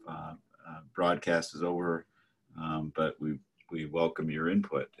live broadcast is over, but we welcome your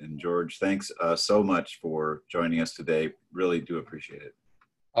input. And George, thanks so much for joining us today. Really do appreciate it.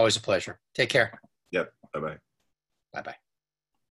 Always a pleasure. Take care. Yep. Bye-bye. Bye-bye.